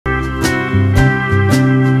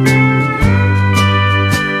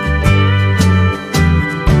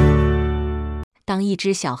当一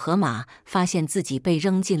只小河马发现自己被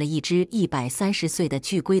扔进了一只130岁的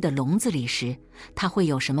巨龟的笼子里时，它会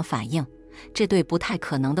有什么反应？这对不太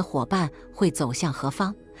可能的伙伴会走向何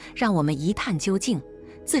方？让我们一探究竟。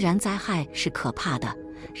自然灾害是可怕的，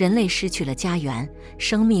人类失去了家园、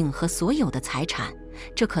生命和所有的财产，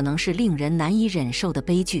这可能是令人难以忍受的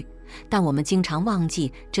悲剧。但我们经常忘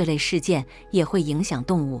记，这类事件也会影响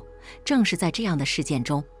动物。正是在这样的事件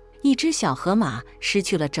中，一只小河马失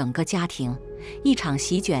去了整个家庭。一场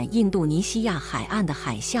席卷印度尼西亚海岸的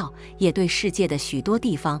海啸也对世界的许多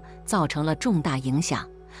地方造成了重大影响，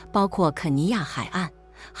包括肯尼亚海岸。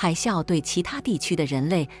海啸对其他地区的人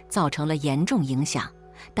类造成了严重影响，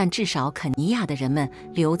但至少肯尼亚的人们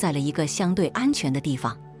留在了一个相对安全的地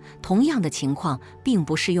方。同样的情况并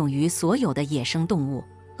不适用于所有的野生动物。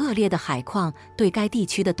恶劣的海况对该地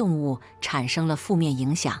区的动物产生了负面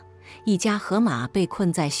影响。一家河马被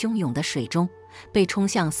困在汹涌的水中，被冲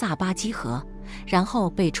向萨巴基河，然后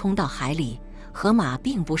被冲到海里。河马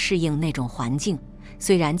并不适应那种环境，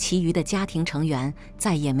虽然其余的家庭成员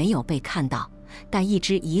再也没有被看到，但一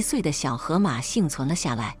只1岁的小河马幸存了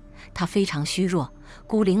下来。它非常虚弱，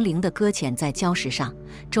孤零零地搁浅在礁石上。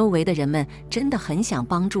周围的人们真的很想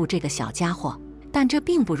帮助这个小家伙，但这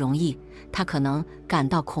并不容易。它可能感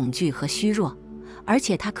到恐惧和虚弱，而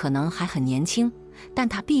且它可能还很年轻。但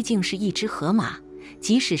它毕竟是一只河马，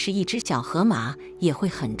即使是一只小河马也会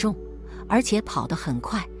很重，而且跑得很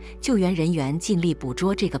快。救援人员尽力捕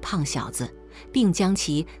捉这个胖小子，并将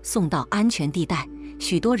其送到安全地带。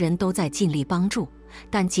许多人都在尽力帮助，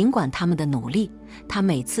但尽管他们的努力，他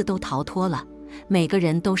每次都逃脱了。每个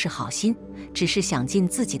人都是好心，只是想尽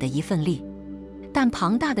自己的一份力。但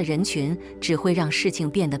庞大的人群只会让事情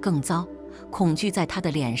变得更糟。恐惧在他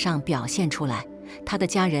的脸上表现出来。他的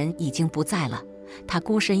家人已经不在了，他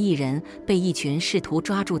孤身一人被一群试图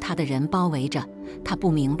抓住他的人包围着。他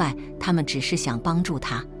不明白，他们只是想帮助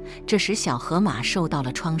他。这时小河马受到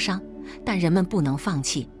了创伤，但人们不能放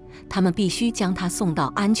弃，他们必须将他送到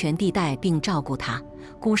安全地带并照顾他。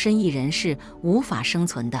孤身一人是无法生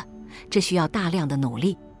存的，这需要大量的努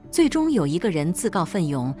力。最终有一个人自告奋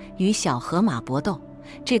勇与小河马搏斗。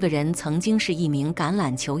这个人曾经是一名橄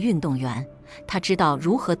榄球运动员，他知道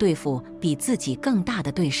如何对付比自己更大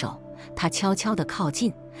的对手。他悄悄地靠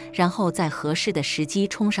近，然后在合适的时机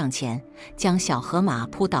冲上前，将小河马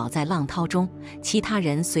扑倒在浪涛中。其他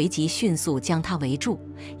人随即迅速将他围住，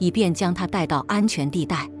以便将他带到安全地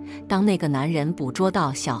带。当那个男人捕捉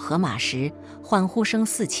到小河马时，欢呼声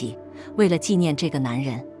四起。为了纪念这个男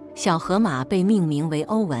人，小河马被命名为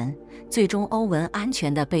欧文。最终欧文安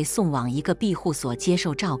全地被送往一个庇护所接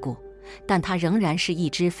受照顾，但他仍然是一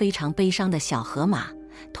只非常悲伤的小河马。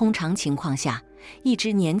通常情况下，一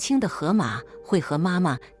只年轻的河马会和妈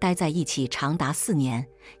妈待在一起长达4年。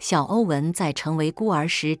小欧文在成为孤儿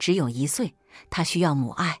时只有1岁，他需要母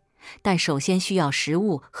爱，但首先需要食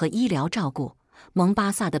物和医疗照顾。蒙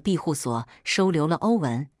巴萨的庇护所收留了欧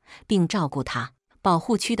文，并照顾他。保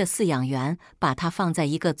护区的饲养员把他放在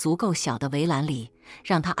一个足够小的围栏里，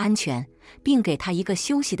让他安全，并给他一个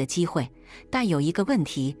休息的机会。但有一个问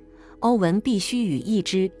题，欧文必须与一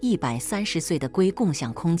只130岁的龟共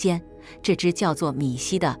享空间。这只叫做米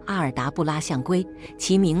西的阿尔达布拉象龟，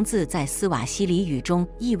其名字在斯瓦希里语中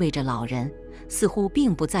意味着老人，似乎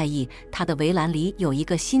并不在意他的围栏里有一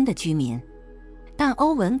个新的居民。但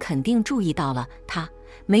欧文肯定注意到了他。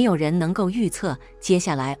没有人能够预测接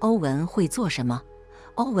下来欧文会做什么。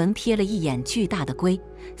欧文瞥了一眼巨大的龟，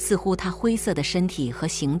似乎它灰色的身体和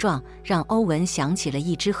形状让欧文想起了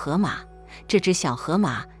一只河马。这只小河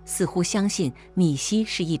马似乎相信米西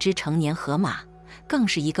是一只成年河马，更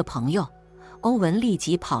是一个朋友。欧文立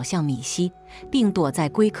即跑向米西，并躲在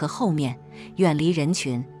龟壳后面，远离人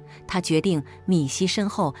群。他决定米西身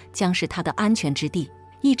后将是他的安全之地。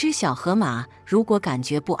一只小河马如果感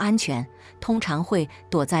觉不安全，通常会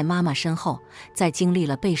躲在妈妈身后。在经历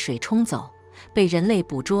了被水冲走、被人类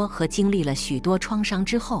捕捉和经历了许多创伤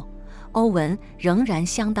之后，欧文仍然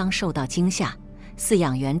相当受到惊吓。饲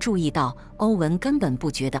养员注意到欧文根本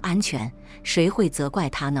不觉得安全，谁会责怪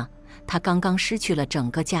他呢？他刚刚失去了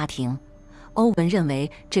整个家庭。欧文认为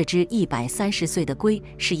这只130岁的龟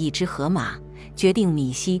是一只河马，决定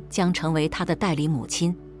米西将成为他的代理母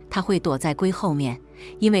亲。他会躲在龟后面，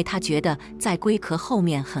因为他觉得在龟壳后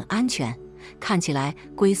面很安全。看起来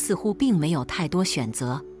龟似乎并没有太多选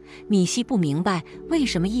择。米西不明白为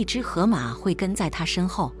什么一只河马会跟在他身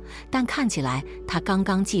后，但看起来他刚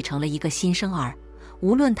刚继承了一个新生儿。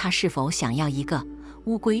无论他是否想要一个，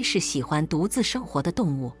乌龟是喜欢独自生活的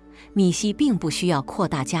动物。米西并不需要扩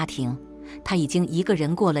大家庭，他已经一个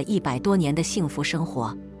人过了100多年的幸福生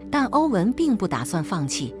活。但欧文并不打算放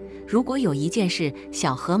弃。如果有一件事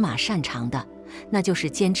小河马擅长的，那就是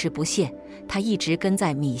坚持不懈。他一直跟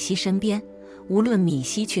在米西身边，无论米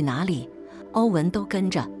西去哪里，欧文都跟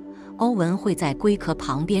着。欧文会在龟壳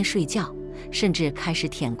旁边睡觉，甚至开始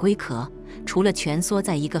舔龟壳。除了蜷缩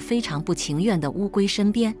在一个非常不情愿的乌龟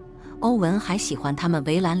身边，欧文还喜欢他们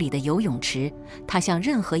围栏里的游泳池。他像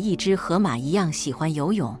任何一只河马一样喜欢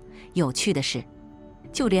游泳。有趣的是，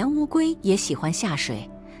就连乌龟也喜欢下水。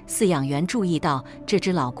饲养员注意到这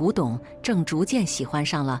只老古董正逐渐喜欢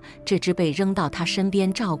上了这只被扔到他身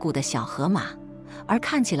边照顾的小河马，而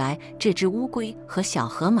看起来这只乌龟和小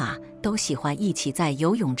河马都喜欢一起在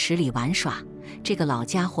游泳池里玩耍。这个老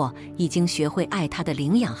家伙已经学会爱他的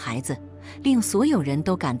领养孩子。令所有人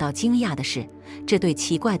都感到惊讶的是，这对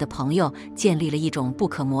奇怪的朋友建立了一种不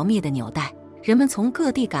可磨灭的纽带。人们从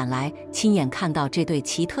各地赶来，亲眼看到这对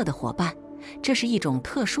奇特的伙伴，这是一种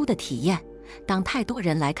特殊的体验。当太多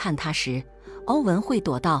人来看他时，欧文会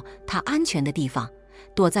躲到他安全的地方，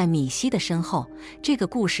躲在米西的身后。这个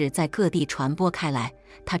故事在各地传播开来，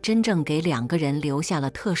他真正给2个人留下了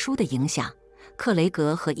特殊的影响。克雷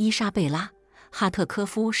格和伊莎贝拉·哈特科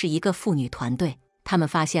夫是一个妇女团队，他们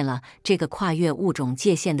发现了这个跨越物种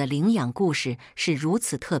界限的领养故事是如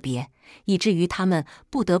此特别，以至于他们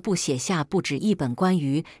不得不写下不止一本关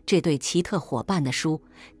于这对奇特伙伴的书。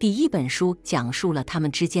第1本书讲述了他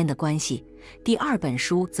们之间的关系，第2本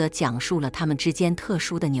书则讲述了他们之间特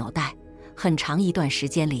殊的纽带。很长一段时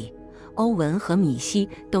间里，欧文和米西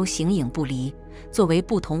都形影不离。作为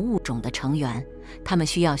不同物种的成员，他们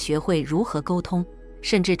需要学会如何沟通，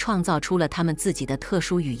甚至创造出了他们自己的特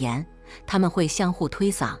殊语言。他们会相互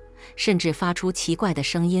推搡，甚至发出奇怪的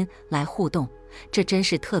声音来互动，这真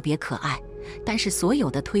是特别可爱。但是所有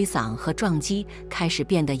的推搡和撞击开始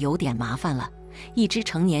变得有点麻烦了。一只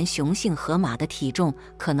成年雄性河马的体重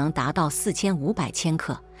可能达到4500千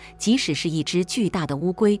克，即使是一只巨大的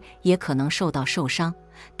乌龟也可能受伤。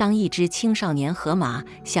当一只青少年河马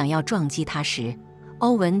想要撞击它时，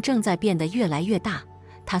欧文正在变得越来越大。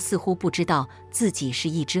他似乎不知道自己是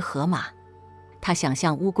一只河马。他想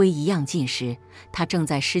像乌龟一样进食，他正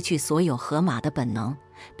在失去所有河马的本能。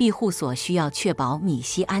庇护所需要确保米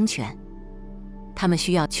西安全，他们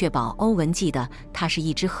需要确保欧文记得他是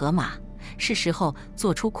一只河马，是时候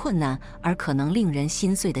做出困难而可能令人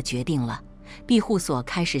心碎的决定了。庇护所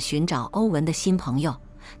开始寻找欧文的新朋友，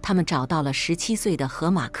他们找到了17岁的河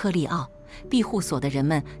马克利奥。庇护所的人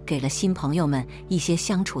们给了新朋友们一些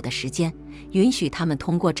相处的时间，允许他们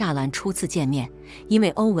通过栅栏初次见面。因为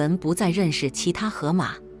欧文不再认识其他河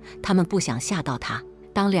马，他们不想吓到他。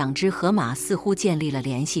当2只河马似乎建立了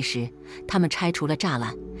联系时，他们拆除了栅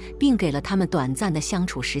栏，并给了他们短暂的相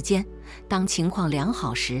处时间。当情况良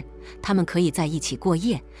好时，他们可以在一起过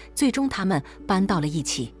夜。最终他们搬到了一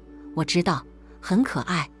起。我知道，很可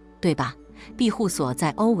爱，对吧？庇护所在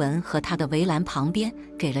欧文和他的围栏旁边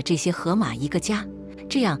给了这些河马一个家，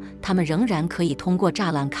这样他们仍然可以通过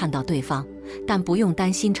栅栏看到对方，但不用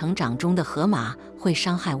担心成长中的河马会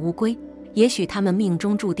伤害乌龟。也许他们命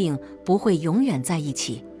中注定不会永远在一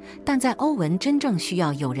起，但在欧文真正需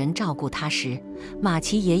要有人照顾他时，马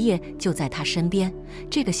奇爷爷就在他身边。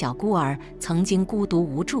这个小孤儿曾经孤独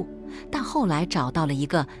无助，但后来找到了一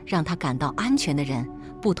个让他感到安全的人。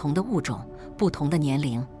不同的物种，不同的年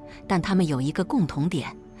龄，但他们有一个共同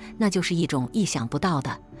点，那就是一种意想不到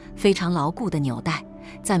的、非常牢固的纽带。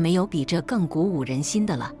再没有比这更鼓舞人心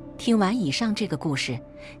的了。听完以上这个故事，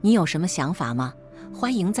你有什么想法吗？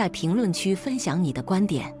欢迎在评论区分享你的观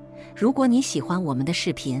点。如果你喜欢我们的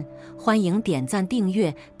视频，欢迎点赞、订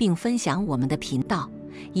阅并分享我们的频道。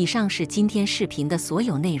以上是今天视频的所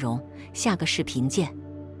有内容，下个视频见。